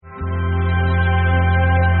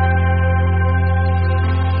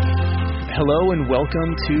Hello and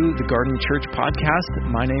welcome to the Garden Church podcast.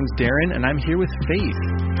 My name's Darren and I'm here with Faith.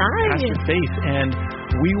 Hi. Pastor Faith. And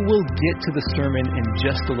we will get to the sermon in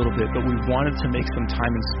just a little bit, but we wanted to make some time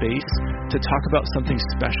and space to talk about something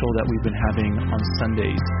special that we've been having on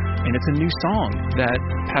Sundays. And it's a new song that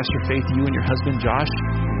Pastor Faith, you and your husband Josh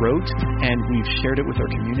wrote, and we've shared it with our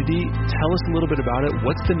community. Tell us a little bit about it.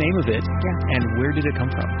 What's the name of it? Yeah. And where did it come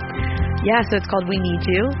from? Yeah, so it's called We Need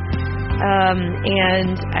You.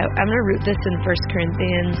 And I'm going to root this in 1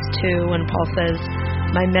 Corinthians 2 when Paul says,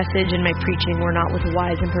 "My message and my preaching were not with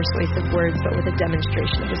wise and persuasive words, but with a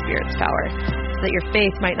demonstration of the Spirit's power, so that your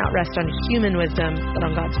faith might not rest on human wisdom, but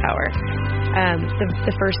on God's power."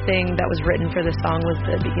 The first thing that was written for this song was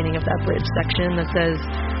the beginning of that bridge section that says,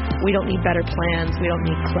 "We don't need better plans. We don't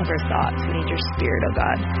need clever thoughts. We need your Spirit, oh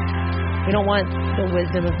God." We don't want the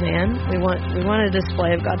wisdom of man. We want a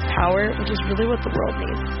display of God's power, which is really what the world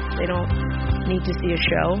needs. They don't need to see a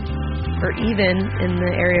show, or even in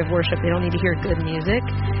the area of worship, they don't need to hear good music.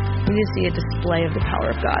 They need to see a display of the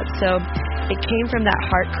power of God. So it came from that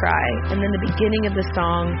heart cry. And then the beginning of the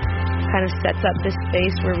song kind of sets up this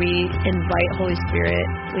space where we invite Holy Spirit.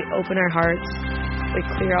 We open our hearts. We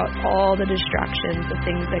clear out all the distractions, the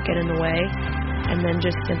things that get in the way, and then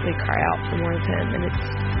just simply cry out for more of Him. And it's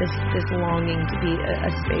this longing to be a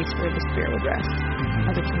space where the Spirit would rest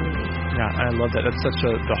as a community. Yeah, I love that. That's such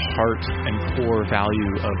the heart and core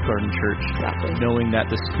value of Garden Church. Exactly. Knowing that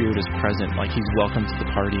the Spirit is present, like He's welcome to the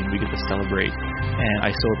party and we get to celebrate. And I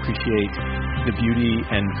so appreciate the beauty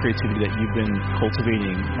and creativity that you've been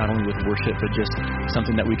cultivating, not only with worship, but just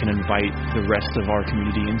something that we can invite the rest of our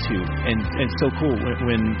community into. And it's so cool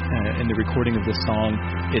when in the recording of this song,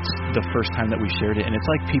 it's the first time that we shared it, and it's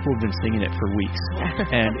like people have been singing it for weeks.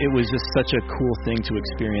 And it was just such a cool thing to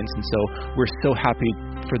experience. And so we're so happy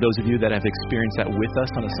for those of you that have experienced that with us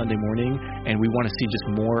on a Sunday morning, and we want to see just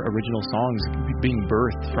more original songs being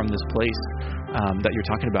birthed from this place that you're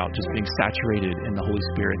talking about, just being saturated in the Holy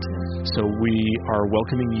Spirit. So we are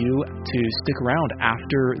welcoming you to stick around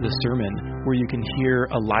after the sermon, where you can hear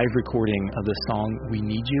a live recording of the song We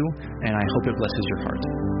Need You, and I hope it blesses your heart.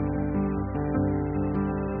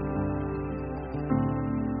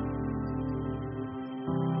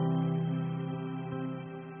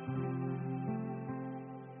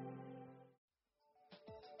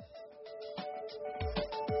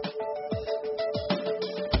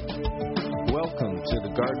 Welcome to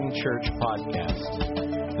the Garden Church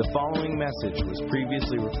podcast. The following message was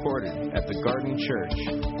previously recorded at the Garden Church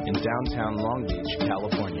in downtown Long Beach,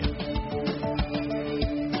 California.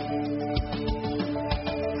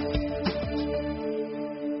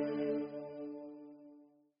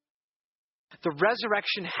 The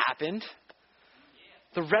resurrection happened.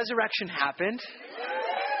 The resurrection happened.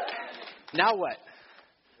 Now what?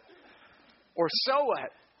 Or so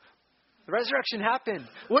what? The resurrection happened.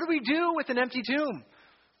 What do we do with an empty tomb?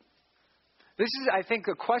 This is, I think,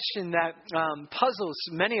 a question that puzzles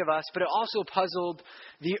many of us, but it also puzzled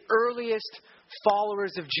the earliest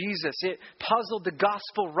followers of Jesus. It puzzled the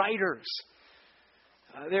gospel writers.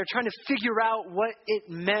 They're trying to figure out what it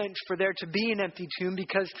meant for there to be an empty tomb,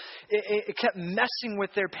 because it kept messing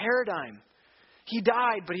with their paradigm. He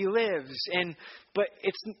died, but He lives. But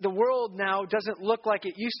the world now doesn't look like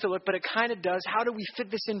it used to look, but it kind of does. How do we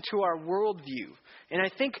fit this into our worldview? And I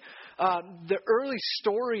think the early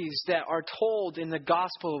stories that are told in the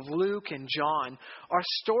Gospel of Luke and John are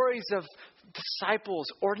stories of disciples,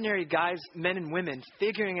 ordinary guys, men and women,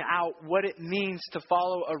 figuring out what it means to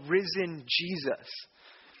follow a risen Jesus.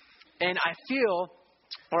 And I feel,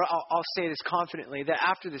 or I'll say this confidently, that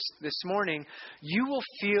after this morning, you will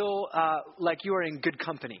feel like you are in good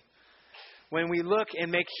company. When we look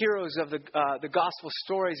and make heroes of the gospel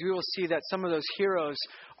stories, we will see that some of those heroes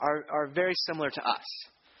are very similar to us.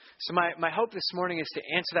 So my hope this morning is to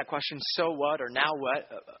answer that question, so what or now what,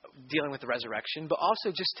 dealing with the resurrection, but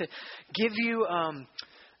also just to give you,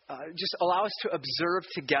 just allow us to observe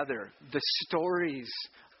together the stories,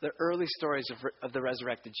 the early stories of the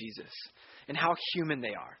resurrected Jesus, and how human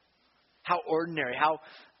they are, how ordinary, how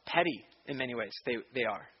petty in many ways they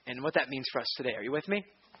are, and what that means for us today. Are you with me?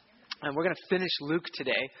 And we're going to finish Luke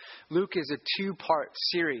today. Luke is a two-part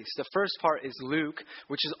series. The first part is Luke,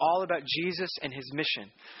 which is all about Jesus and His mission.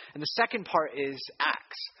 And the second part is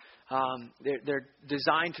Acts. They're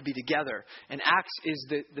designed to be together. And Acts is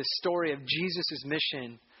the story of Jesus'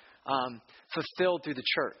 mission fulfilled through the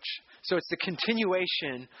church. So it's the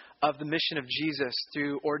continuation of the mission of Jesus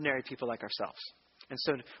through ordinary people like ourselves. And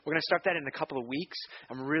so we're going to start that in a couple of weeks.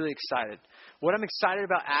 I'm really excited. What I'm excited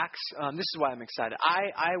about Acts, this is why I'm excited.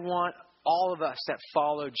 I want all of us that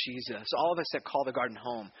follow Jesus, all of us that call the garden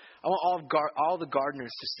home, I want all the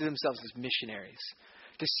gardeners to see themselves as missionaries,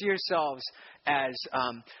 to see yourselves as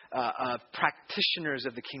practitioners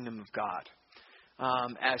of the kingdom of God,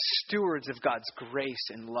 as stewards of God's grace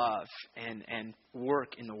and love and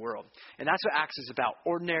work in the world. And that's what Acts is about.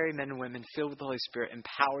 Ordinary men and women filled with the Holy Spirit,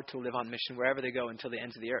 empowered to live on mission wherever they go until the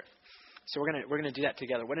ends of the earth. So we're gonna do that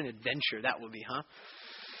together. What an adventure that will be, huh?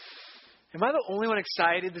 Am I the only one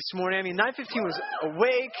excited this morning? I mean, 9:15 was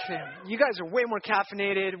awake. You guys are way more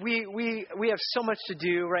caffeinated. We have so much to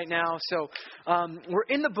do right now. So we're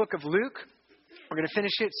in the book of Luke. We're going to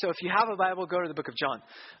finish it. So if you have a Bible, go to the book of John,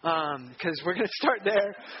 because we're going to start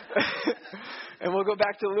there, and we'll go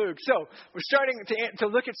back to Luke. So we're starting to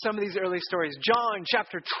look at some of these early stories. John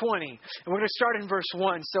chapter 20, and we're going to start in verse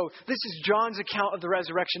 1. So this is John's account of the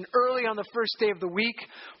resurrection. Early on the first day of the week,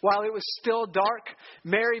 while it was still dark,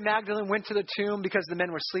 Mary Magdalene went to the tomb because the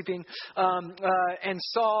men were sleeping, and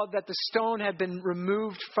saw that the stone had been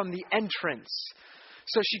removed from the entrance.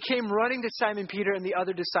 So she came running to Simon Peter and the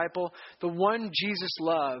other disciple, the one Jesus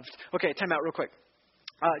loved. Okay, time out real quick.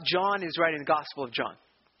 John is writing the Gospel of John,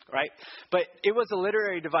 right? But it was a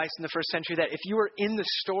literary device in the first century that if you were in the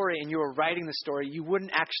story and you were writing the story, you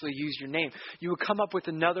wouldn't actually use your name. You would come up with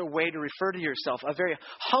another way to refer to yourself, a very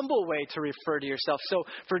humble way to refer to yourself. So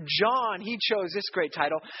for John, he chose this great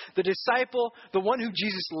title, the disciple, the one who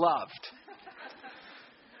Jesus loved.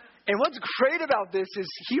 And what's great about this is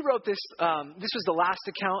he wrote this. This was the last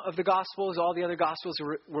account of the Gospels. All the other Gospels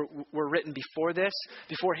were written before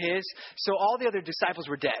his. So all the other disciples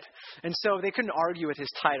were dead. And so they couldn't argue with his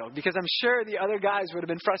title, because I'm sure the other guys would have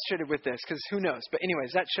been frustrated with this, because who knows. But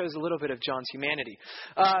anyways, that shows a little bit of John's humanity.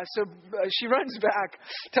 So she runs back,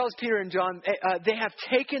 tells Peter and John, they have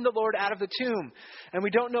taken the Lord out of the tomb, and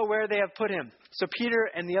we don't know where they have put him. So Peter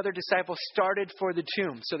and the other disciples started for the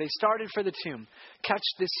tomb. So they started for the tomb. Catch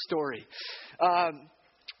this story.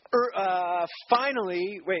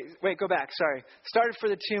 Finally, go back. Sorry. Started for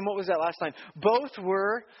the tomb. What was that last line? Both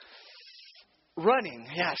were running.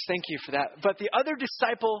 Yes, thank you for that. But the other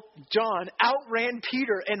disciple, John, outran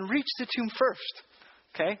Peter and reached the tomb first.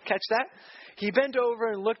 Okay, catch that? He bent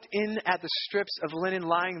over and looked in at the strips of linen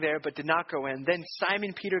lying there, but did not go in. Then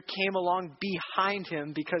Simon Peter came along behind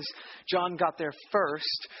him, because John got there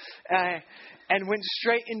first, and went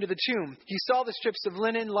straight into the tomb. He saw the strips of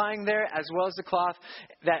linen lying there, as well as the cloth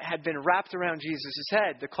that had been wrapped around Jesus'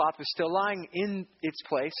 head. The cloth was still lying in its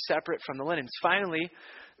place, separate from the linens. Finally,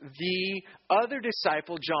 the other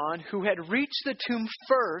disciple, John, who had reached the tomb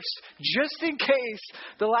first, just in case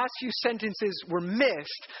the last few sentences were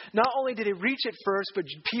missed, not only did he reach it first, but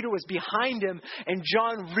Peter was behind him, and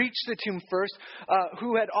John reached the tomb first,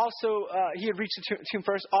 he had reached the tomb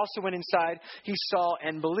first, also went inside, he saw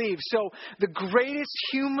and believed. So the greatest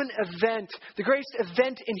event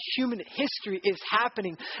in human history is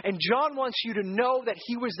happening, and John wants you to know that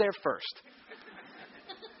he was there first.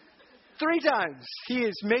 3 times. He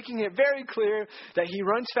is making it very clear that he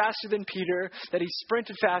runs faster than Peter, that he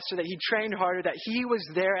sprinted faster, that he trained harder, that he was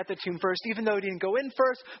there at the tomb first, even though he didn't go in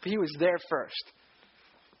first, but he was there first.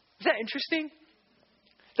 Is that interesting?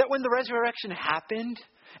 That when the resurrection happened,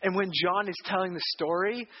 and when John is telling the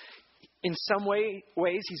story, in some ways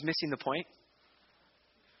he's missing the point.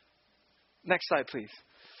 Next slide, please.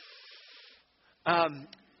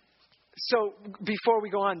 So before we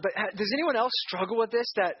go on, but does anyone else struggle with this,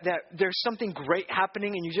 that there's something great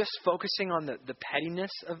happening and you're just focusing on the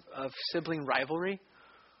pettiness of sibling rivalry?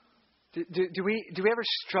 Do we ever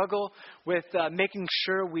struggle with making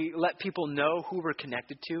sure we let people know who we're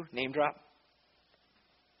connected to, name drop?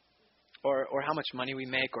 Or how much money we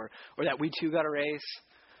make, or that we too got a raise,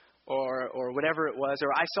 or whatever it was,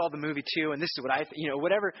 or I saw the movie too, and this is what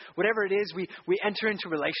whatever it is, we enter into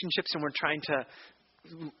relationships and we're trying to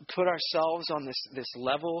put ourselves on this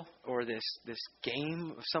level or this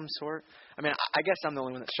game of some sort. I mean, I guess I'm the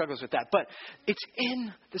only one that struggles with that, but it's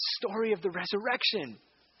in the story of the resurrection.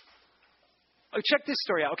 Oh, check this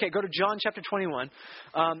story out. Okay, go to John chapter 21.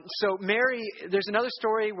 So Mary, there's another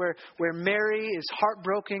story where Mary is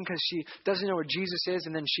heartbroken because she doesn't know where Jesus is,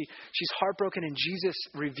 and then she's heartbroken and Jesus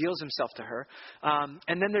reveals himself to her.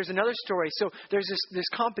 And then there's another story. So there's this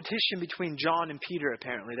competition between John and Peter,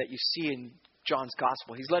 apparently, that you see in John's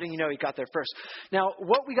gospel. He's letting you know he got there first. Now,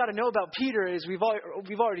 what we got to know about Peter is we've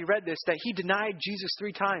already read this, that he denied Jesus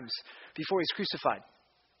 3 times before he's crucified.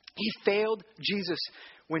 He failed Jesus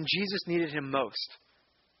when Jesus needed him most.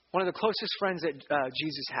 One of the closest friends that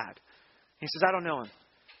Jesus had. He says, I don't know him.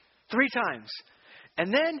 3 times.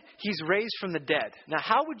 And then he's raised from the dead. Now,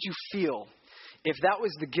 how would you feel if that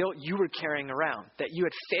was the guilt you were carrying around, that you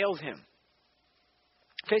had failed him?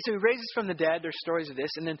 Okay, so he raises from the dead. There's stories of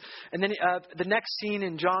this. And then the next scene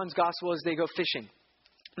in John's gospel is they go fishing.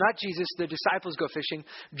 Not Jesus. The disciples go fishing.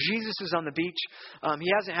 Jesus is on the beach.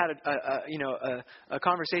 He hasn't had a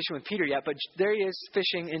conversation with Peter yet, but there he is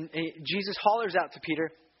fishing, and Jesus hollers out to Peter,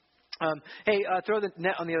 "Hey, throw the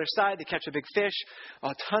net on the other side." They catch a big fish,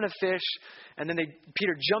 a ton of fish, and then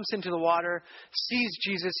Peter jumps into the water, sees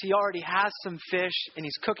Jesus. He already has some fish, and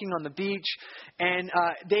he's cooking on the beach, and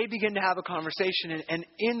they begin to have a conversation. And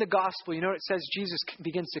in the gospel, you know what it says? Jesus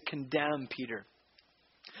begins to condemn Peter.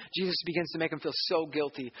 Jesus begins to make him feel so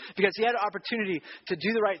guilty because he had an opportunity to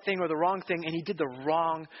do the right thing or the wrong thing, and he did the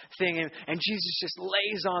wrong thing. And Jesus just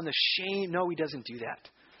lays on the shame. No, he doesn't do that.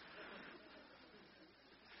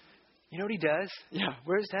 You know what he does? Yeah,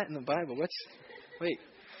 where's that in the Bible? Wait,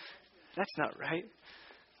 that's not right.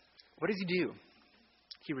 What does he do?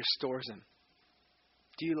 He restores him.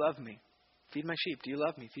 Do you love me? Feed my sheep. Do you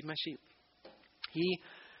love me? Feed my sheep.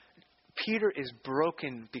 Peter is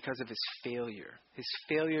broken because of his failure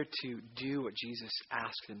to do what Jesus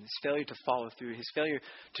asked him, his failure to follow through, his failure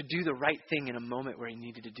to do the right thing in a moment where he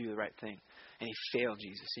needed to do the right thing. And he failed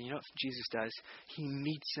Jesus. And you know what Jesus does? He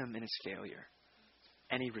meets him in his failure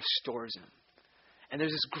and he restores him. And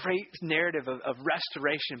there's this great narrative of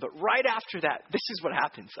restoration. But right after that, this is what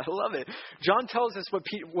happens. I love it. John tells us what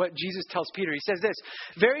Jesus tells Peter. He says this: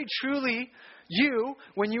 "Very truly, you,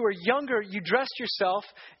 when you were younger, you dressed yourself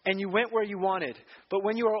and you went where you wanted. But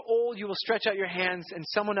when you are old, you will stretch out your hands and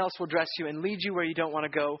someone else will dress you and lead you where you don't want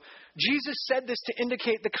to go." Jesus said this to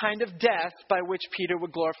indicate the kind of death by which Peter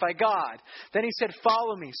would glorify God. Then he said,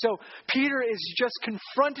 "Follow me." So Peter is just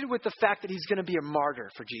confronted with the fact that he's going to be a martyr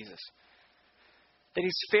for Jesus. That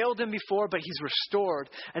he's failed him before, but he's restored.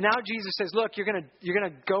 And now Jesus says, "Look, you're gonna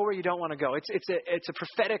go where you don't want to go." It's a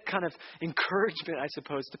prophetic kind of encouragement, I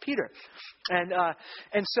suppose, to Peter. And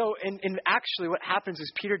so actually, what happens is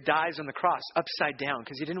Peter dies on the cross upside down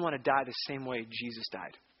because he didn't want to die the same way Jesus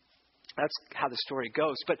died. That's how the story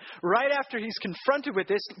goes. But right after he's confronted with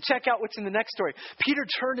this, check out what's in the next story. Peter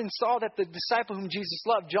turned and saw that the disciple whom Jesus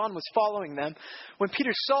loved, John, was following them. When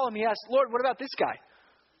Peter saw him, he asked, "Lord, what about this guy?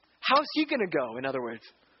 How's he going to go?" In other words,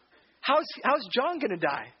 how's John going to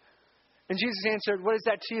die? And Jesus answered, "What is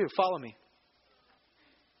that to you? Follow me."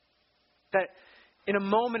 That in a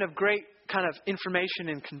moment of great kind of information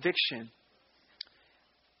and conviction,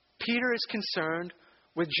 Peter is concerned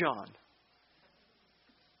with John.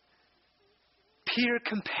 Peter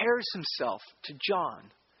compares himself to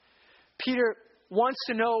John. Peter wants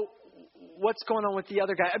to know what's going on with the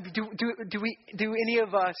other guy. Do any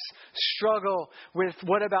of us struggle with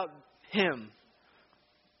what about him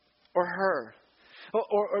or her?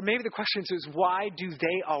 Or maybe the question is, why do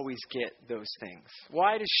they always get those things?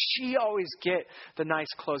 Why does she always get the nice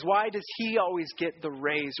clothes? Why does he always get the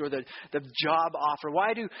raise or the job offer?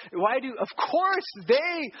 Of course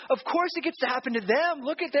it gets to happen to them.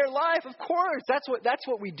 Look at their life. Of course. That's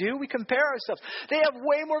what we do. We compare ourselves. They have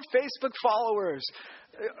way more Facebook followers.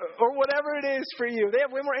 Or whatever it is for you. They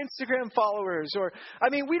have way more Instagram followers.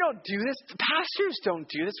 We don't do this. Pastors don't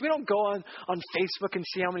do this. We don't go on Facebook and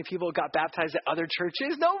see how many people got baptized at other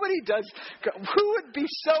churches. Nobody does. Who would be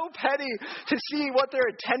so petty to see what their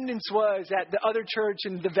attendance was at the other church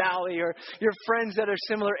in the valley, or your friends that are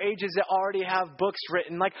similar ages that already have books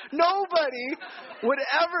written? Like, nobody would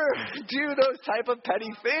ever do those type of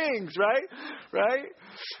petty things, right? Right?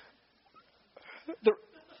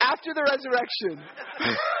 After the resurrection.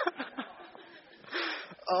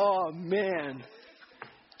 Oh, man.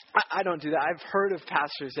 I don't do that. I've heard of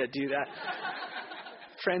pastors that do that.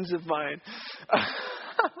 Friends of mine.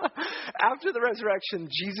 After the resurrection,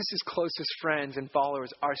 Jesus' closest friends and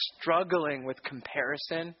followers are struggling with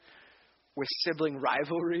comparison, with sibling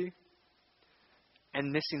rivalry,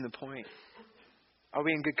 and missing the point. Are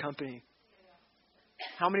we in good company?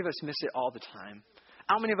 How many of us miss it all the time?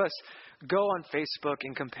 How many of us go on Facebook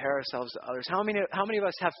and compare ourselves to others? How many of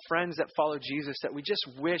us have friends that follow Jesus that we just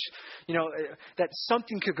wish, that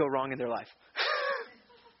something could go wrong in their life?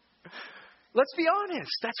 Let's be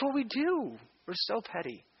honest. That's what we do. We're so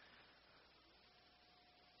petty.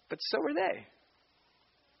 But so are they.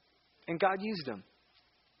 And God used them.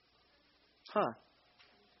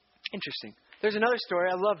 Interesting. There's another story.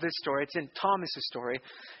 I love this story. It's in Thomas's story.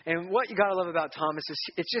 And what you got to love about Thomas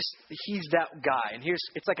is he's that guy. And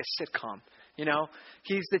it's like a sitcom,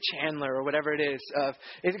 He's the Chandler or whatever it is.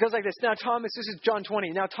 It goes like this. Now Thomas, this is John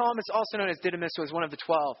 20. Now Thomas, also known as Didymus, was one of the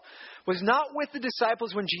 12, was not with the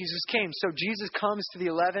disciples when Jesus came. So Jesus comes to the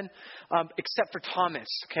 11, except for Thomas.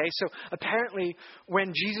 Okay, so apparently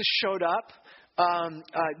when Jesus showed up,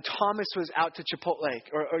 Thomas was out to Chipotle,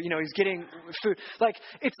 or he's getting food. Like,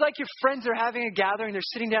 it's like your friends are having a gathering, they're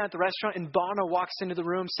sitting down at the restaurant, and Bono walks into the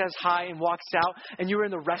room, says hi, and walks out, and you were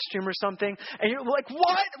in the restroom or something, and you're like,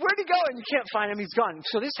 what? Where'd he go? And you can't find him, he's gone.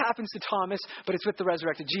 So this happens to Thomas, but it's with the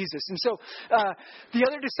resurrected Jesus. And so the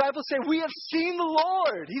other disciples say, we have seen the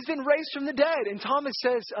Lord. He's been raised from the dead. And Thomas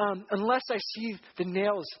says, unless I see the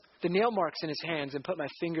nail marks in his hands, and put my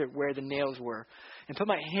finger where the nails were, and put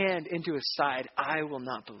my hand into his side, I will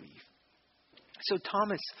not believe. So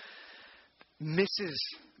Thomas misses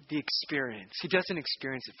the experience. He doesn't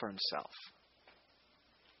experience it for himself.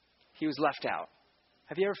 He was left out.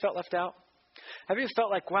 Have you ever felt left out? Have you ever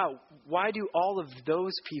felt like, wow, why do all of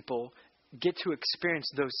those people get to experience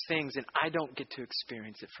those things and I don't get to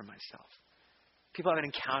experience it for myself? People have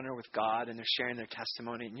an encounter with God and they're sharing their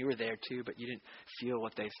testimony, and you were there too, but you didn't feel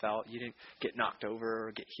what they felt. You didn't get knocked over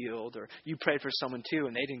or get healed, or you prayed for someone too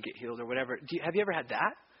and they didn't get healed or whatever. Have you ever had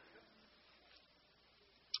that?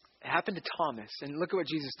 It happened to Thomas. And look at what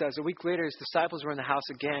Jesus does. A week later, his disciples were in the house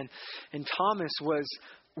again, and Thomas was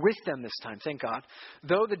with them this time, thank God.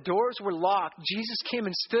 Though the doors were locked, Jesus came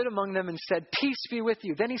and stood among them and said, peace be with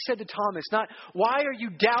you. Then he said to Thomas, not, why are you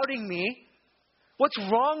doubting me? What's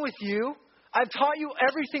wrong with you? I've taught you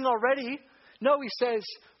everything already. No, he says,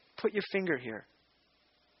 put your finger here.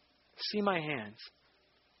 See my hands.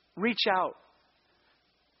 Reach out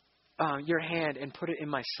your hand and put it in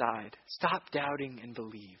my side. Stop doubting and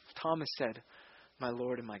believe. Thomas said, my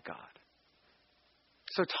Lord and my God.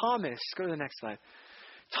 So Thomas, go to the next slide.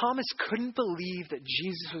 Thomas couldn't believe that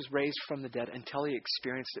Jesus was raised from the dead until he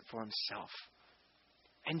experienced it for himself.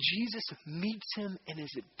 And Jesus meets him in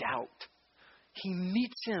his doubt. He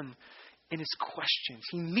meets him in his questions.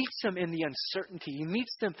 He meets them in the uncertainty. He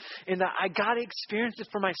meets them in the, I got to experience it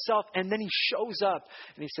for myself. And then he shows up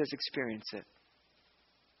and he says, experience it.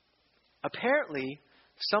 Apparently,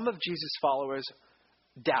 some of Jesus' followers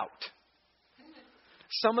doubt.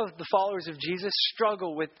 Some of the followers of Jesus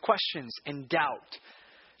struggle with questions and doubt.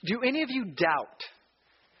 Do any of you doubt?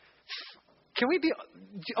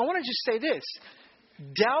 I want to just say this.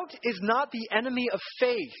 Doubt is not the enemy of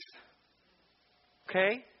faith.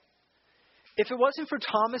 Okay? If it wasn't for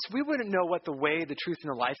Thomas, we wouldn't know what the way, the truth,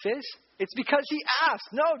 and the life is. It's because he asked,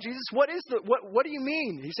 no, Jesus, what do you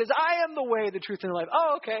mean? He says, I am the way, the truth, and the life.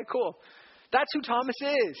 Oh, okay, cool. That's who Thomas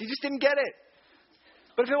is. He just didn't get it.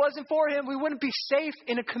 But if it wasn't for him, we wouldn't be safe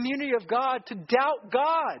in a community of God to doubt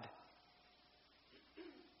God.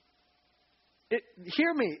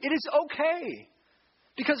 Hear me. It is okay.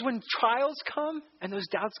 Because when trials come and those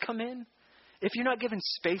doubts come in, if you're not given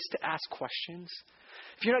space to ask questions,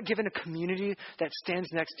 if you're not given a community that stands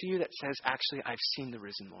next to you that says, actually, I've seen the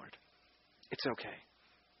risen Lord, it's okay.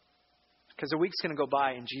 Because a week's going to go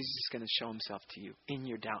by and Jesus is going to show himself to you in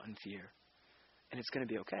your doubt and fear. And it's going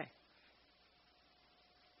to be okay.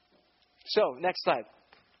 So, next slide.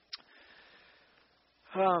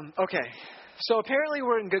 Okay. So apparently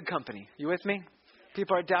we're in good company. You with me?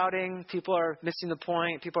 People are doubting. People are missing the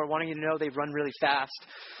point. People are wanting you to know they run really fast.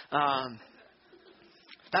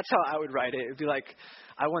 That's how I would write it. It would be like,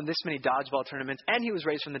 I won this many dodgeball tournaments and he was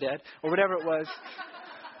raised from the dead, or whatever it was.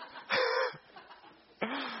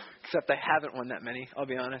 Except I haven't won that many, I'll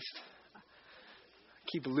be honest. I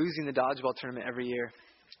keep losing the dodgeball tournament every year.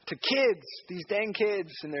 To kids, these dang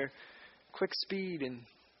kids and their quick speed and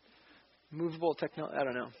movable technology. I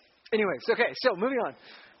don't know. Anyways, okay, so moving on.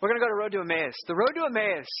 We're going to go to Road to Emmaus. The Road to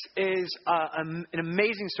Emmaus is an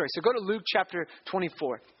amazing story. So go to Luke chapter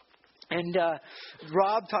 24. And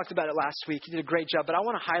Rob talked about it last week. He did a great job. But I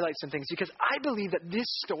want to highlight some things because I believe that this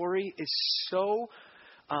story is so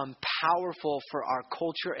powerful for our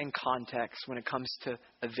culture and context when it comes to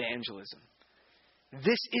evangelism.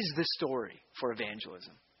 This is the story for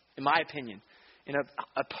evangelism, in my opinion. In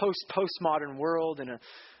a postmodern world, in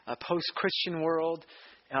a post-Christian world,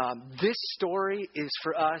 this story is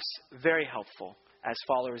for us very helpful as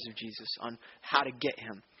followers of Jesus on how to get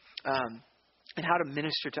him. And how to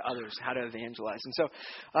minister to others, how to evangelize. And so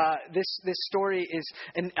this story is,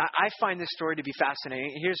 and I find this story to be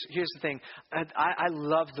fascinating. Here's the thing. I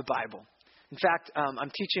love the Bible. In fact, I'm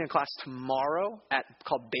teaching a class tomorrow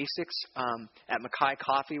called Basics at Mackay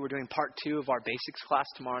Coffee. We're doing part 2 of our Basics class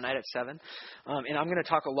tomorrow night at 7. And I'm going to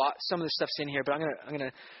talk a lot. Some of the stuff's in here, but I'm going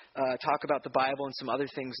to talk about the Bible and some other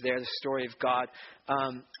things there, the story of God.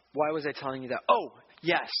 Why was I telling you that? Oh,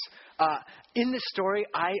 yes. In this story,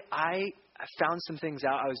 I found some things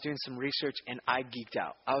out. I was doing some research and I geeked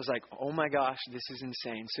out. I was like, oh my gosh, this is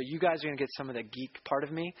insane. So you guys are going to get some of the geek part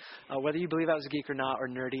of me. Whether you believe I was a geek or not, or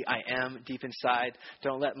nerdy, I am deep inside.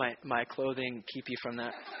 Don't let my clothing keep you from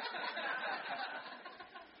that.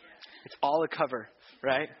 It's all a cover,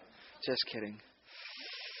 right? Just kidding.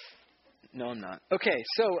 No, I'm not. Okay,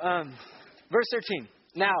 so verse 13.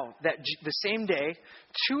 Now, the same day,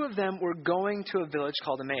 two of them were going to a village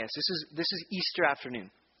called Emmaus. This is Easter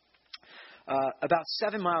afternoon. About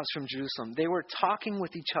 7 miles from Jerusalem. They were talking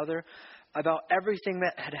with each other about everything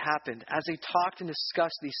that had happened. As they talked and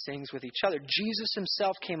discussed these things with each other, Jesus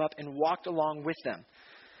himself came up and walked along with them.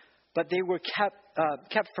 But they were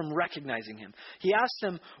kept from recognizing him. He asked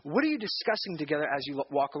them, "What are you discussing together as you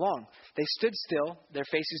walk along?" They stood still, their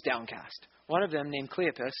faces downcast. One of them, named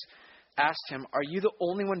Cleopas, asked him, "Are you the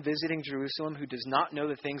only one visiting Jerusalem who does not know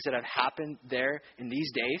the things that have happened there in these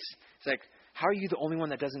days?" It's like, how are you the only one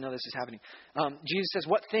that doesn't know this is happening? Jesus says,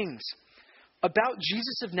 "What things?" "About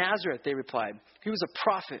Jesus of Nazareth," they replied. "He was a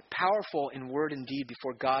prophet, powerful in word and deed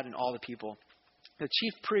before God and all the people. The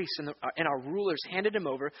chief priests and our rulers handed him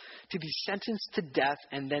over to be sentenced to death,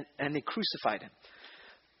 and they crucified him."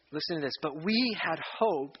 Listen to this. "But we had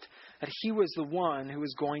hoped that he was the one who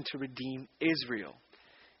was going to redeem Israel.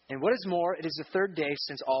 And what is more, it is the third day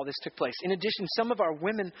since all this took place. In addition, some of our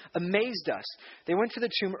women amazed us. They went to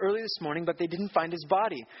the tomb early this morning, but they didn't find his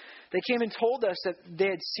body. They came and told us that they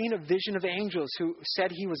had seen a vision of angels who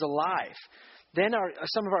said he was alive. Then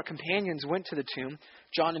some of our companions went to the tomb,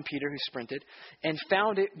 John and Peter, who sprinted, and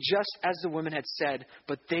found it just as the women had said,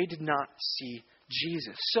 but they did not see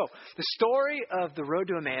Jesus." So the story of the road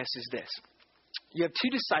to Emmaus is this. You have two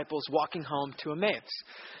disciples walking home to Emmaus.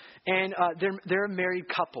 And they're a married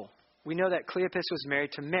couple. We know that Cleopas was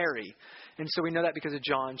married to Mary. And so we know that because of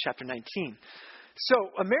John chapter 19.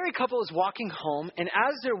 So a married couple is walking home. And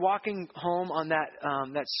as they're walking home on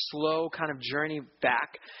that slow kind of journey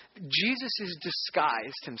back, Jesus is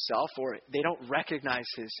disguised himself, or they don't recognize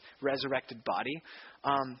his resurrected body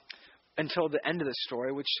until the end of the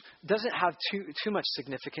story, which doesn't have too much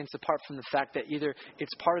significance apart from the fact that either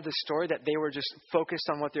it's part of the story that they were just focused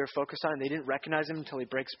on what they were focused on and they didn't recognize him until he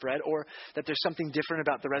breaks bread, or that there's something different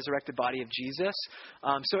about the resurrected body of Jesus.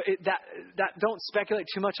 Don't speculate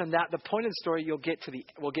too much on that. The point of the story we'll get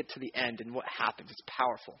to the end and what happens. It's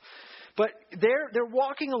powerful. But they're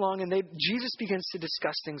walking along, and Jesus begins to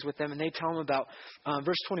discuss things with them, and they tell him about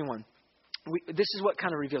verse 21. This is what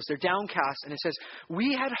kind of reveals. They're downcast, and it says,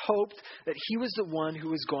 "We had hoped that he was the one who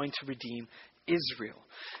was going to redeem Israel."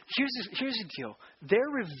 Here's the deal. They're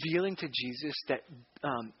revealing to Jesus that,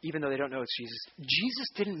 even though they don't know it's Jesus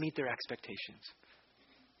didn't meet their expectations.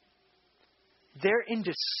 They're in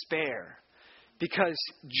despair because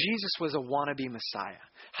Jesus was a wannabe Messiah.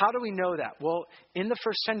 How do we know that? Well, in the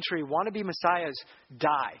first century, wannabe Messiahs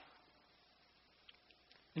die.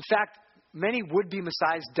 In fact, many would-be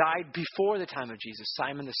messiahs died before the time of Jesus.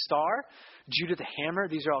 Simon the Star, Judah the Hammer.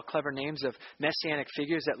 These are all clever names of messianic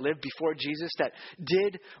figures that lived before Jesus that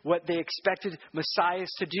did what they expected messiahs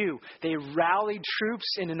to do. They rallied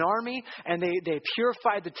troops in an army, and they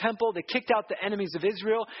purified the temple. They kicked out the enemies of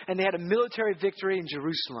Israel, and they had a military victory in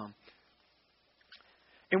Jerusalem.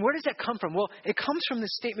 And where does that come from? Well, it comes from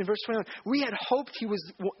this statement, verse 21. We had hoped he was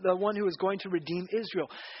the one who was going to redeem Israel.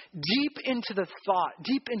 Deep into the thought,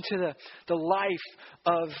 deep into the life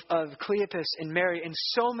of Cleopas and Mary and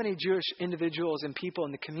so many Jewish individuals and people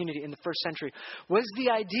in the community in the first century was the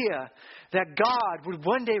idea that God would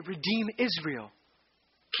one day redeem Israel.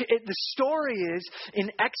 The story is, in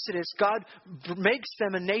Exodus, God makes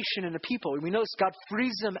them a nation and a people. We know this, God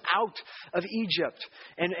frees them out of Egypt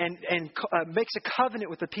and makes a covenant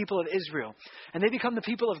with the people of Israel. And they become the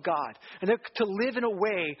people of God. And they're to live in a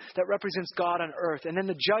way that represents God on earth. And then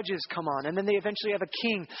the judges come on. And then they eventually have a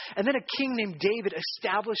king. And then a king named David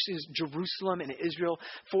establishes Jerusalem and Israel,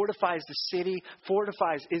 fortifies the city,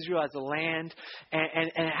 fortifies Israel as a land, and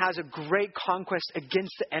it has a great conquest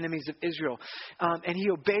against the enemies of Israel. And he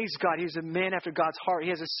obeys God. He's a man after God's heart.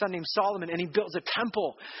 He has a son named Solomon, and he builds a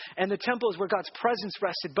temple. And the temple is where God's presence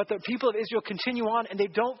rested. But the people of Israel continue on, and they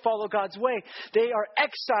don't follow God's way. They are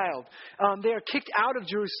exiled. They are kicked out of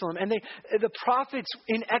Jerusalem. And the prophets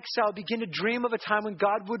in exile begin to dream of a time when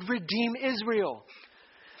God would redeem Israel.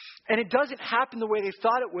 And it doesn't happen the way they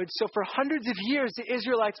thought it would. So for hundreds of years, the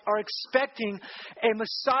Israelites are expecting a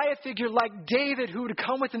Messiah figure like David who would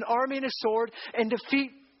come with an army and a sword and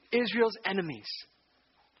defeat Israel's enemies.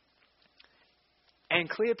 And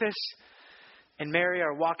Cleopas and Mary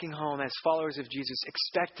are walking home as followers of Jesus,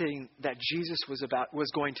 expecting that Jesus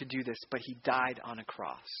was going to do this, but he died on a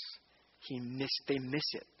cross. They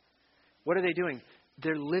miss it. What are they doing?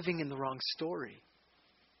 They're living in the wrong story.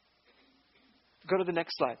 Go to the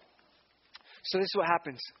next slide. So this is what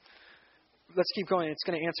happens. Let's keep going. It's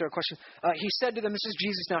going to answer our question. He said to them, this is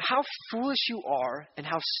Jesus now, how foolish you are and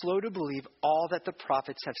how slow to believe all that the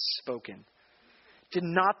prophets have spoken. Did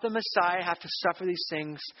not the Messiah have to suffer these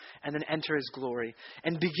things and then enter his glory?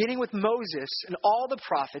 And beginning with Moses and all the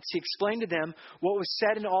prophets, he explained to them what was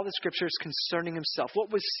said in all the scriptures concerning himself.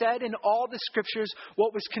 What was said in all the scriptures,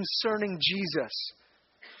 what was concerning Jesus.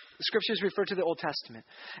 The scriptures refer to the Old Testament.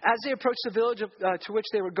 As they approached the village to which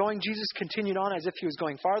they were going, Jesus continued on as if he was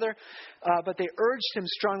going farther. But they urged him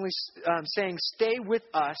strongly, saying, "Stay with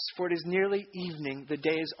us, for it is nearly evening. The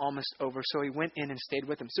day is almost over." So he went in and stayed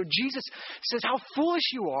with them. So Jesus says, how foolish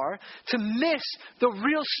you are to miss the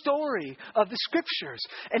real story of the scriptures.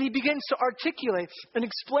 And he begins to articulate and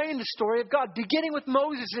explain the story of God, beginning with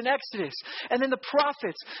Moses in Exodus, and then the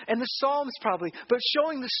prophets and the Psalms probably, but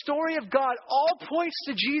showing the story of God all points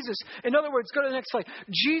to Jesus. In other words, go to the next slide.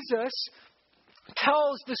 Jesus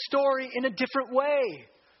tells the story in a different way.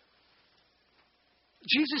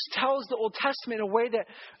 Jesus tells the Old Testament in a way that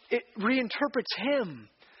it reinterprets him.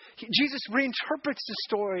 Jesus reinterprets the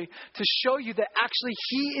story to show you that actually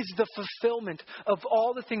he is the fulfillment of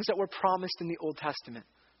all the things that were promised in the Old Testament.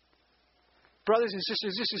 Brothers and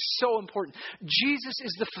sisters, this is so important. Jesus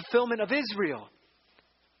is the fulfillment of Israel.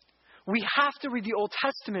 We have to read the Old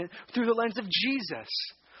Testament through the lens of Jesus.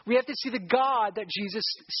 We have to see the God that Jesus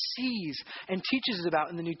sees and teaches us about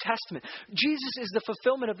in the New Testament. Jesus is the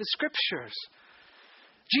fulfillment of the scriptures.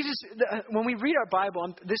 When we read our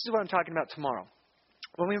Bible, this is what I'm talking about tomorrow.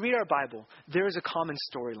 When we read our Bible, there is a common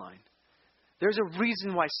storyline. There's a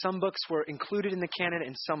reason why some books were included in the canon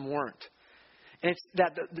and some weren't. And it's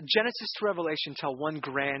that the Genesis to Revelation tell one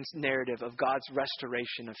grand narrative of God's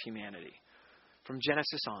restoration of humanity. From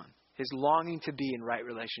Genesis on, his longing to be in right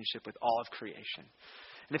relationship with all of creation.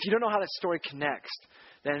 And if you don't know how that story connects,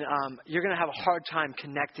 then you're going to have a hard time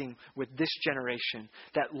connecting with this generation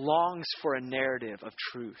that longs for a narrative of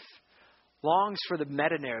truth. Longs for the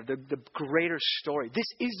meta-narrative, the greater story. This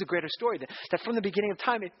is the greater story, that from the beginning of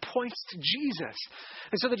time, it points to Jesus.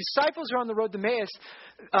 And so the disciples who are on the road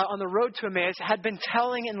to Emmaus, had been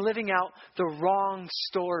telling and living out the wrong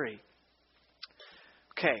story.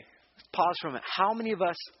 Okay, pause for a minute. How many of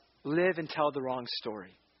us live and tell the wrong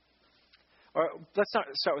story? Or let's not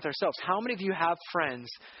start with ourselves. How many of you have friends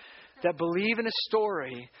that believe in a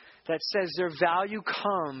story that says their value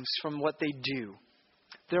comes from what they do?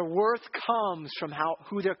 Their worth comes from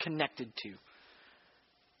who they're connected to.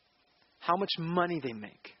 How much money they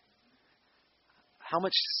make. How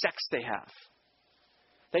much sex they have.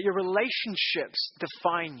 That your relationships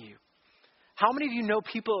define you. How many of you know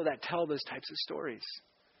people that tell those types of stories?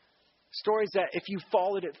 Stories that if you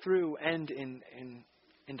followed it through end in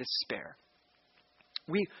despair.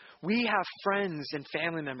 We have friends and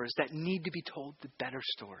family members that need to be told the better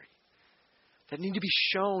story. That need to be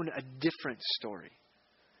shown a different story.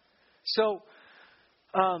 So,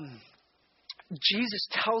 Jesus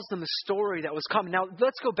tells them a story that was coming. Now,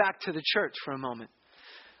 let's go back to the church for a moment.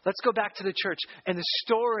 Let's go back to the church and the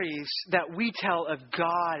stories that we tell of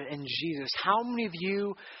God and Jesus. How many of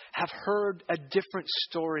you have heard a different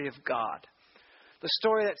story of God? The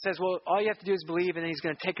story that says, well, all you have to do is believe and then he's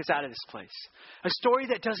going to take us out of this place. A story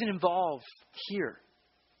that doesn't involve here,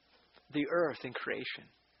 the earth and creation.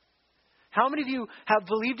 How many of you have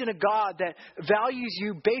believed in a God that values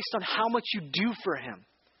you based on how much you do for him?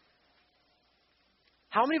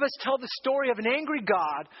 How many of us tell the story of an angry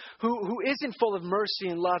God who isn't full of mercy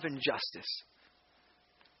and love and justice?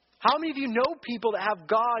 How many of you know people that have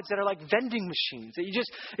gods that are like vending machines? That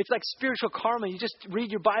it's like spiritual karma. You just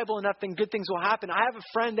read your Bible enough and good things will happen. I have a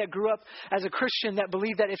friend that grew up as a Christian that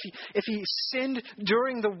believed that if he sinned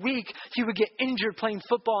during the week, he would get injured playing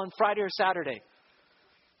football on Friday or Saturday.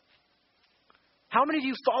 How many of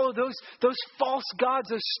you follow those false gods,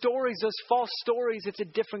 those stories, those false stories? It's a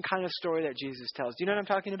different kind of story that Jesus tells. Do you know what I'm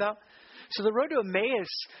talking about? So the road to Emmaus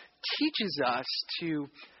teaches us to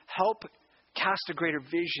help cast a greater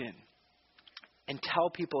vision and tell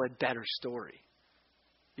people a better story.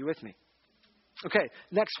 You with me? Okay,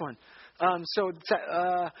 next one. And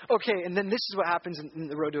then this is what happens in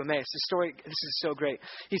the road to Emmaus. The story, this is so great.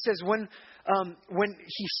 He says when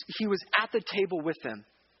he was at the table with them,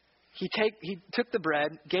 he took the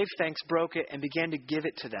bread, gave thanks, broke it, and began to give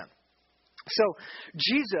it to them. So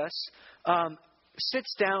Jesus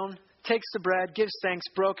sits down, takes the bread, gives thanks,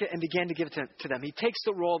 broke it, and began to give it to them. He takes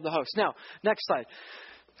the role of the host. Now, next slide.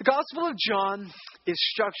 The Gospel of John is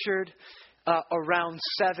structured around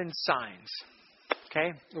 7 signs.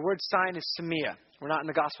 Okay? The word sign is semia. We're not in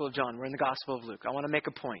the Gospel of John. We're in the Gospel of Luke. I want to make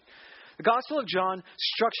a point. The Gospel of John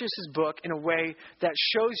structures his book in a way that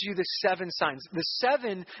shows you the 7 signs. The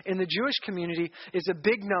 7 in the Jewish community is a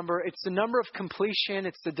big number. It's the number of completion.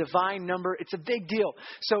 It's the divine number. It's a big deal.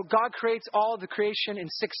 So God creates all of the creation in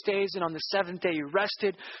 6 days, and on the 7th day he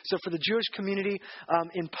rested. So for the Jewish community,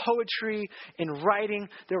 in poetry, in writing,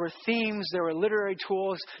 there were themes, there were literary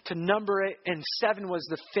tools to number it, and 7 was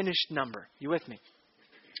the finished number. You with me?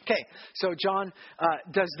 Okay, so John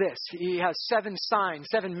does this. He has 7 signs,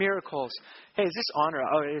 7 miracles. Hey, is this on or?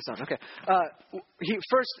 Oh, it is on. Okay.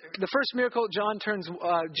 The first miracle,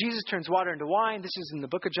 Jesus turns water into wine. This is in the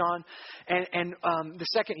book of John. And the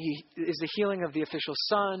second is the healing of the official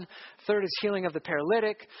son. Third is healing of the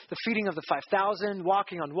paralytic, the feeding of the 5,000,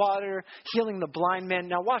 walking on water, healing the blind man.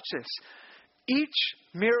 Now watch this. Each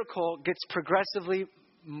miracle gets progressively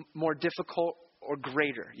more difficult or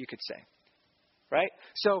greater, you could say. Right?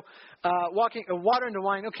 So walking water into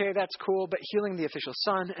wine, okay, that's cool. But healing the official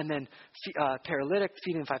son, and then paralytic,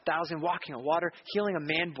 feeding 5,000, walking on water, healing a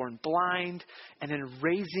man born blind, and then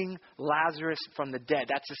raising Lazarus from the dead.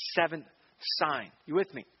 That's a 7th sign. You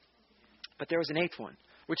with me? But there was an 8th one,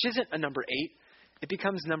 which isn't a number 8. It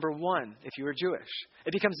becomes number 1 if you were Jewish.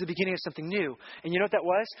 It becomes the beginning of something new. And you know what that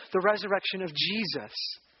was? The resurrection of Jesus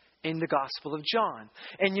in the Gospel of John.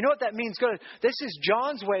 And you know what that means? This is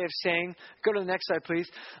John's way of saying, go to the next slide, please.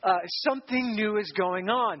 Something new is going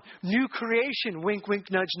on. New creation. Wink,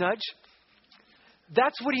 wink, nudge, nudge.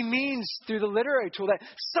 That's what he means through the literary tool, that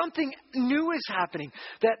something new is happening.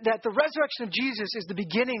 That the resurrection of Jesus is the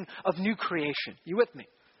beginning of new creation. You with me?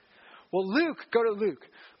 Well, Luke, go to Luke.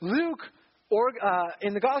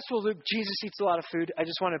 In the Gospel of Luke, Jesus eats a lot of food. I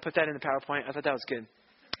just wanted to put that in the PowerPoint. I thought that was good. In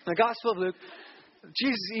the Gospel of Luke,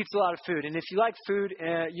 Jesus eats a lot of food. And if you like food,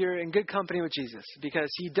 you're in good company with Jesus,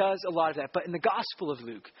 because he does a lot of that. But in the Gospel of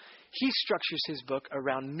Luke, he structures his book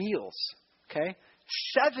around meals. Okay?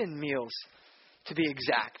 7 meals to be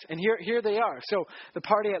exact. And here they are. So the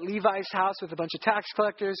party at Levi's house with a bunch of tax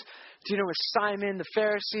collectors, dinner with Simon the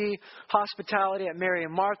Pharisee, hospitality at Mary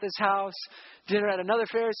and Martha's house, dinner at another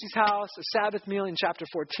Pharisee's house, a Sabbath meal in chapter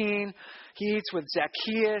 14. He eats with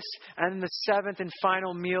Zacchaeus. And then the 7th and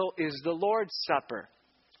final meal is the Lord's Supper.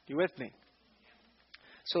 You with me?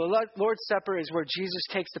 So the Lord's Supper is where Jesus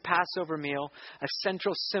takes the Passover meal, a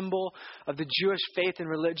central symbol of the Jewish faith and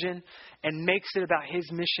religion, and makes it about his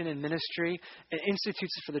mission and ministry, and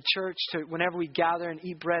institutes it for the church to, whenever we gather and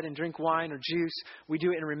eat bread and drink wine or juice, we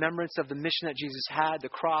do it in remembrance of the mission that Jesus had, the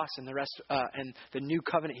cross and the rest, and the new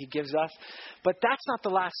covenant he gives us. But that's not the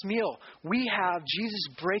last meal. We have Jesus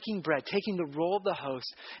breaking bread, taking the role of the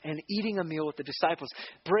host and eating a meal with the disciples.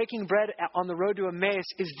 Breaking bread on the road to Emmaus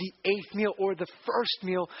is the 8th meal, or the first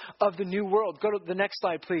meal of the new world. Go to the next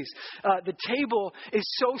slide, please. The table is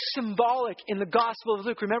so symbolic in the Gospel of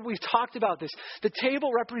Luke. Remember, we've talked about this. The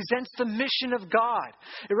table represents the mission of God.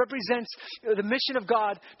 It represents the mission of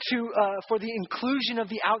God for the inclusion of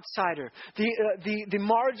the outsider, the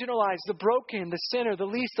marginalized, the broken, the sinner, the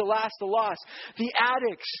least, the last, the lost, the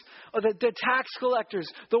addicts, the tax collectors,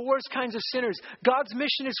 the worst kinds of sinners. God's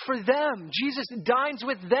mission is for them. Jesus dines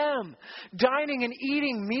with them. Dining and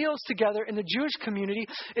eating meals together in the Jewish community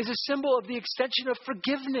is a symbol of the extension of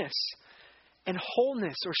forgiveness and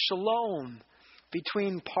wholeness, or shalom,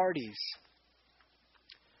 between parties.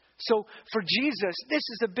 So for Jesus, this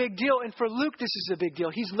is a big deal. And for Luke, this is a big deal.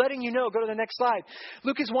 He's letting you know. Go to the next slide.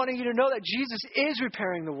 Luke is wanting you to know that Jesus is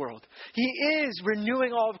repairing the world. He is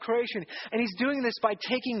renewing all of creation. And he's doing this by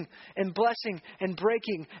taking and blessing and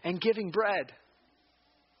breaking and giving bread.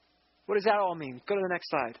 What does that all mean? Go to the next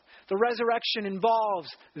slide. The resurrection involves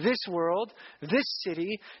this world, this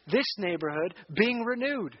city, this neighborhood being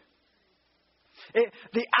renewed.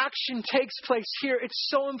 The action takes place here. It's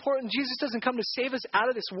so important. Jesus doesn't come to save us out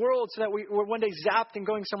of this world so that we're one day zapped and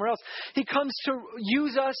going somewhere else. He comes to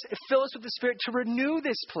use us, fill us with the Spirit to renew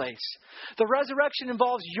this place. The resurrection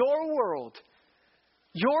involves your world,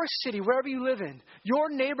 your city, wherever you live in, your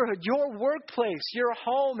neighborhood, your workplace, your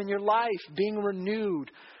home, and your life being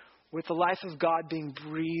renewed with the life of God being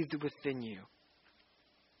breathed within you.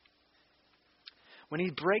 When he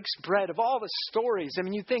breaks bread, of all the stories, I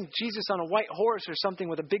mean, you think Jesus on a white horse or something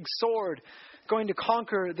with a big sword going to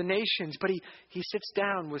conquer the nations, but he sits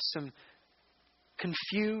down with some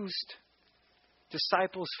confused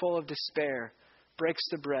disciples full of despair, breaks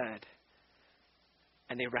the bread,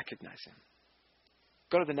 and they recognize him.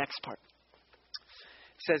 Go to the next part.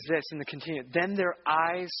 It says this in the continuation. Then their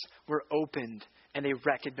eyes were opened and they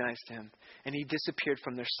recognized him, and he disappeared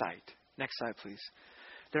from their sight. Next slide, please.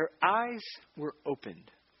 Their eyes were opened.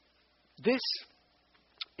 This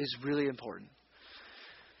is really important.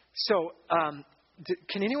 So,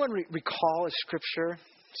 can anyone recall a scripture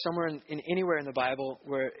somewhere in anywhere in the Bible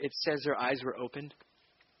where it says their eyes were opened?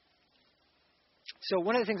 So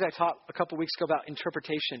one of the things I taught a couple weeks ago about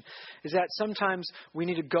interpretation is that sometimes we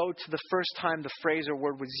need to go to the first time the phrase or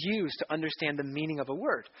word was used to understand the meaning of a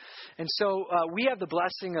word. And so we have the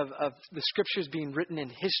blessing of the scriptures being written in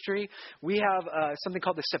history. We have something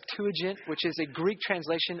called the Septuagint, which is a Greek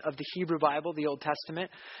translation of the Hebrew Bible, the Old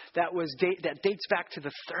Testament, that dates back to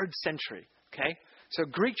the 3rd century. Okay? So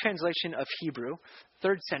Greek translation of Hebrew,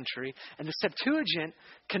 3rd century. And the Septuagint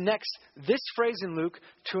connects this phrase in Luke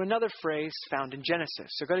to another phrase found in Genesis.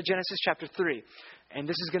 So go to Genesis chapter 3. And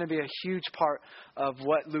this is going to be a huge part of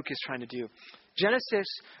what Luke is trying to do. Genesis,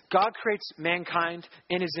 God creates mankind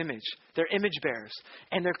in his image. They're image bearers.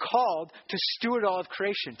 And they're called to steward all of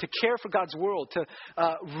creation, to care for God's world, to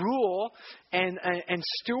rule and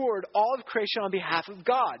steward all of creation on behalf of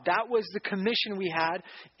God. That was the commission we had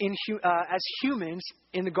as humans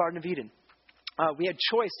in the Garden of Eden. We had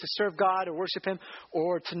choice to serve God or worship him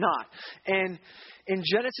or to not. And in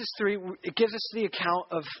Genesis 3, it gives us the account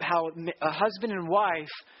of how a husband and wife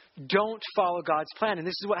don't follow God's plan. And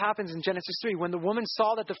this is what happens in Genesis 3. When the woman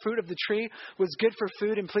saw that the fruit of the tree was good for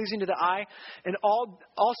food and pleasing to the eye and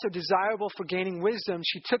also desirable for gaining wisdom,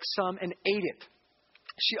 she took some and ate it.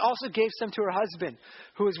 She also gave some to her husband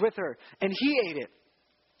who was with her, and he ate it.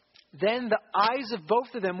 Then the eyes of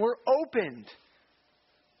both of them were opened.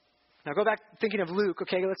 Now go back thinking of Luke.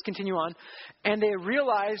 Okay, let's continue on. And they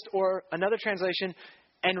realized, or another translation,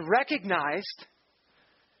 and recognized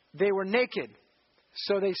they were naked.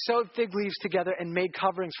 So they sewed fig leaves together and made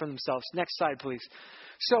coverings for themselves. Next slide, please.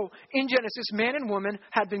 So in Genesis, man and woman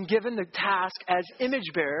had been given the task as image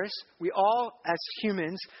bearers. We all, as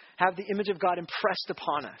humans, have the image of God impressed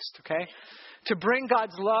upon us, okay? To bring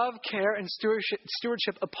God's love, care, and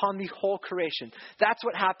stewardship upon the whole creation. That's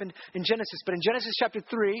what happened in Genesis. But in Genesis chapter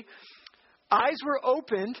 3, eyes were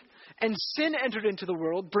opened and sin entered into the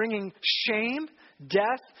world, bringing shame,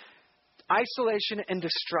 death, isolation, and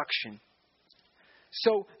destruction.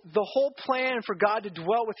 So the whole plan for God to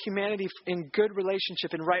dwell with humanity in good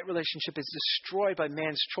relationship and right relationship is destroyed by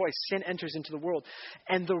man's choice. Sin enters into the world.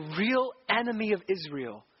 And the real enemy of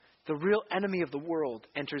Israel, the real enemy of the world,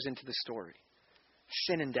 enters into the story.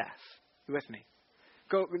 Sin and death. You with me?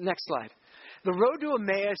 Go next slide. The road to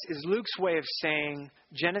Emmaus is Luke's way of saying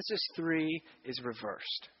Genesis 3 is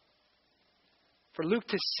reversed. For Luke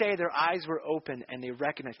to say their eyes were open and they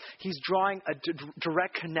recognized, he's drawing a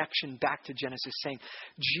direct connection back to Genesis, saying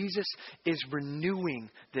Jesus is renewing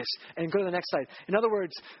this. And go to the next slide. In other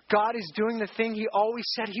words, God is doing the thing he always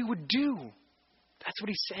said he would do. That's what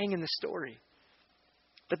he's saying in the story.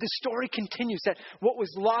 But the story continues, that what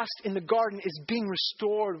was lost in the garden is being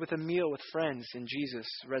restored with a meal with friends in Jesus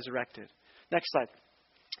resurrected. Next slide.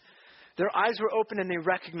 Their eyes were open and they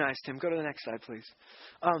recognized him. Go to the next slide, please.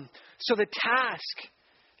 So the task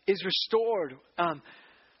is restored.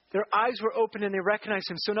 Their eyes were open and they recognized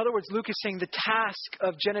him. So in other words, Luke is saying the task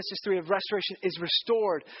of Genesis 3 of restoration is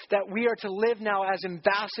restored. That we are to live now as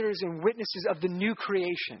ambassadors and witnesses of the new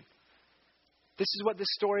creation. This is what this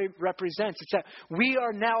story represents. It's that we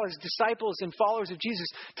are now as disciples and followers of Jesus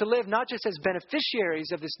to live not just as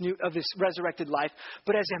beneficiaries of this resurrected life,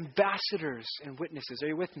 but as ambassadors and witnesses. Are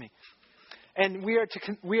you with me? And we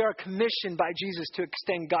are commissioned by Jesus to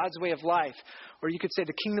extend God's way of life, or you could say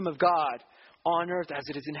the kingdom of God on earth as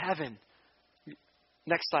it is in heaven.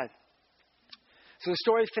 Next slide. So the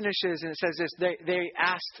story finishes and it says this. They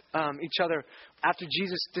asked each other after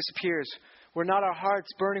Jesus disappears, were not our hearts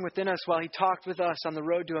burning within us while he talked with us on the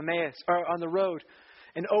road to Emmaus, or on the road,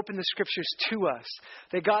 and opened the scriptures to us?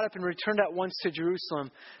 They got up and returned at once to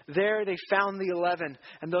Jerusalem. There they found the 11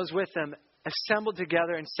 and those with them assembled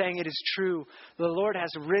together and saying, "It is true, the Lord has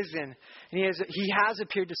risen, and he has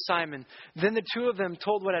appeared to Simon." Then the two of them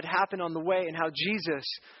told what had happened on the way and how Jesus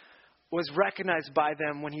was recognized by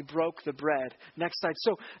them when he broke the bread. Next slide.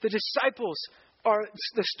 So the disciples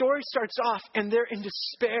the story starts off and they're in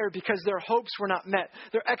despair because their hopes were not met.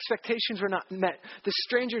 Their expectations were not met. The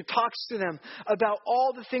stranger talks to them about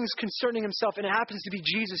all the things concerning himself, and it happens to be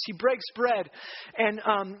Jesus. He breaks bread and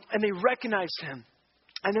they recognize him.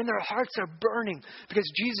 And then their hearts are burning because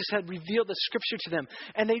Jesus had revealed the scripture to them.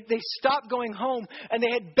 And they stop going home and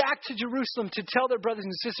they head back to Jerusalem to tell their brothers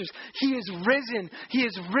and sisters, he is risen. He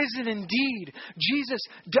is risen indeed. Jesus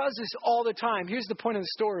does this all the time. Here's the point of the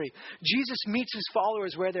story. Jesus meets his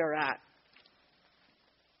followers where they're at.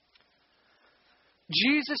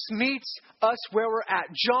 Jesus meets us where we're at.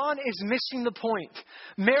 John is missing the point.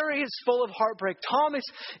 Mary is full of heartbreak. Thomas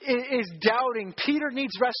is doubting. Peter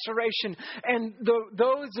needs restoration. And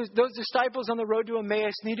those disciples on the road to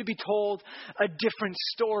Emmaus need to be told a different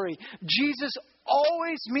story. Jesus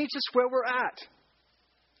always meets us where we're at.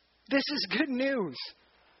 This is good news.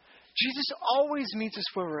 Jesus always meets us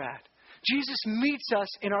where we're at. Jesus meets us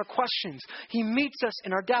in our questions. He meets us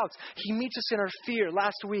in our doubts. He meets us in our fear.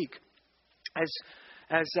 Last week, as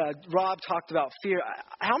Rob talked about fear,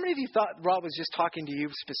 how many of you thought Rob was just talking to you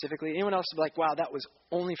specifically? Anyone else be like, wow, that was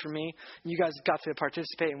only for me? You guys got to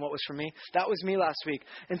participate in what was for me? That was me last week.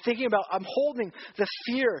 And thinking about, I'm holding the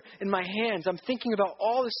fear in my hands. I'm thinking about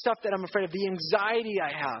all the stuff that I'm afraid of, the anxiety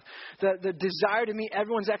I have, the desire to meet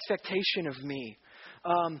everyone's expectation of me.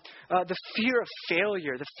 The fear of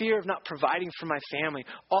failure, the fear of not providing for my family.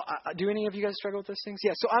 Do any of you guys struggle with those things?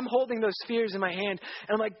 Yeah. So I'm holding those fears in my hand, and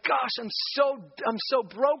I'm like, gosh, I'm so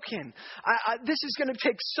broken. This is going to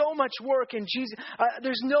take so much work, and Jesus,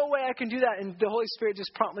 there's no way I can do that. And the Holy Spirit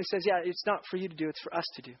just promptly says, yeah, it's not for you to do, it's for us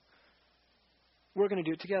to do. We're going to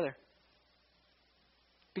do it together.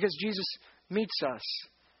 Because Jesus meets us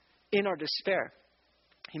in our despair.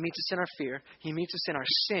 He meets us in our fear. He meets us in our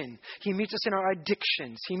sin. He meets us in our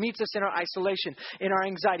addictions. He meets us in our isolation, in our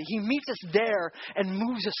anxiety. He meets us there and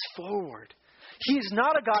moves us forward. He is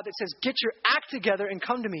not a God that says, get your act together and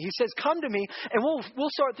come to me. He says, come to me and we'll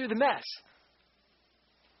sort through the mess.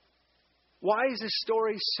 Why is this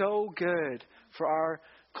story so good for our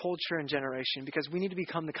culture and generation? Because we need to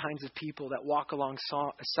become the kinds of people that walk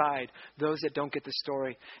alongside those that don't get the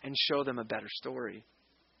story and show them a better story.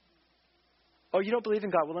 Oh, you don't believe in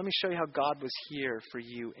God? Well, let me show you how God was here for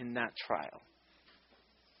you in that trial.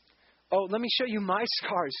 Oh, let me show you my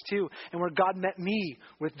scars too, and where God met me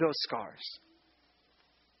with those scars.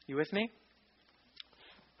 You with me?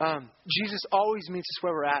 Jesus always meets us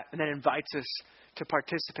where we're at and then invites us to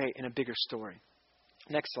participate in a bigger story.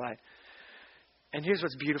 Next slide. And here's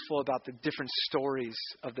what's beautiful about the different stories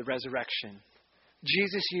of the resurrection.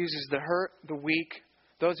 Jesus uses the hurt, the weak,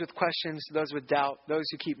 those with questions, those with doubt, those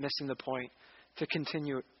who keep missing the point, to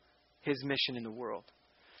continue his mission in the world.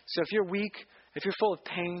 So if you're weak, if you're full of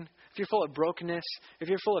pain, if you're full of brokenness, if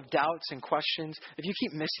you're full of doubts and questions, if you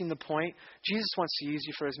keep missing the point, Jesus wants to use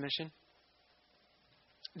you for his mission.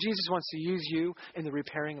 Jesus wants to use you in the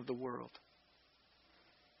repairing of the world.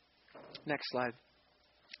 Next slide.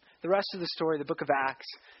 The rest of the story, the book of Acts,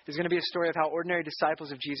 is going to be a story of how ordinary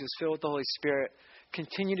disciples of Jesus, filled with the Holy Spirit,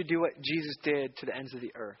 continue to do what Jesus did to the ends of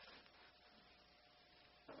the earth.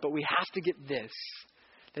 But we have to get this,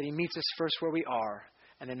 that he meets us first where we are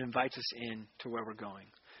and then invites us in to where we're going.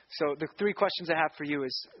 So the three questions I have for you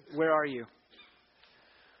is, where are you?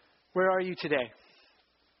 Where are you today?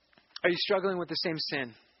 Are you struggling with the same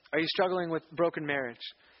sin? Are you struggling with broken marriage?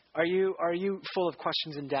 Are you full of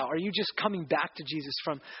questions and doubt? Are you just coming back to Jesus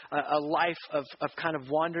from a life of kind of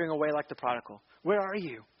wandering away like the prodigal? Where are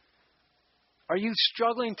you? Are you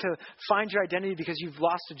struggling to find your identity because you've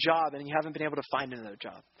lost a job and you haven't been able to find another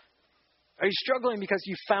job? Are you struggling because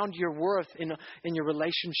you found your worth in your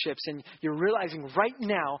relationships and you're realizing right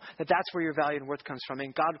now that that's where your value and worth comes from,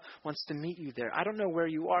 and God wants to meet you there? I don't know where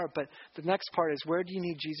you are, but the next part is, where do you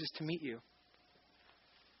need Jesus to meet you?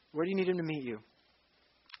 Where do you need him to meet you?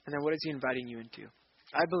 And then what is he inviting you into?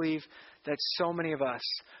 I believe that so many of us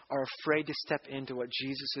are afraid to step into what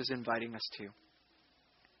Jesus is inviting us to.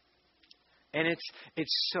 And it's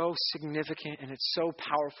so significant and it's so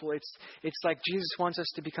powerful. It's like Jesus wants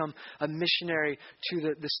us to become a missionary to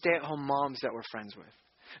the stay-at-home moms that we're friends with.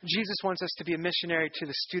 Jesus wants us to be a missionary to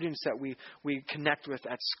the students that we connect with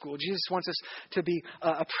at school. Jesus wants us to be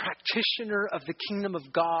a practitioner of the kingdom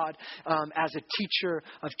of God as a teacher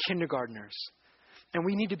of kindergartners. And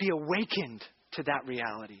we need to be awakened to that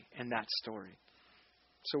reality and that story.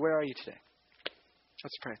 So where are you today?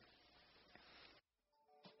 Let's pray.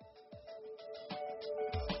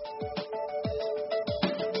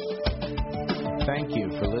 Thank you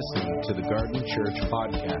for listening to the Garden Church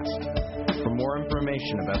podcast. For more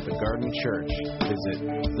information about the Garden Church, visit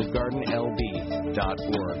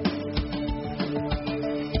thegardenlb.org.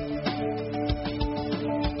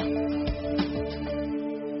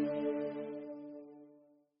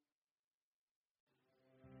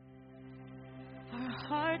 Our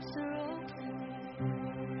hearts are open.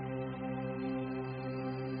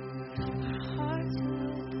 Our hearts are open.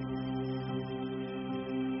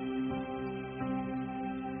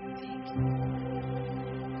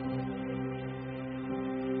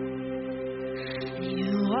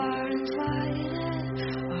 You are invited,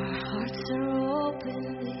 our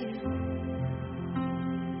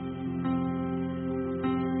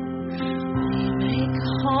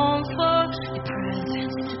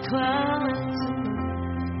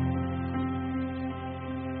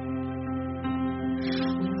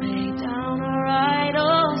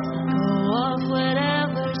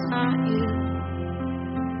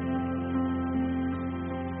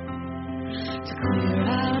to clear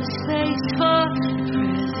out a space for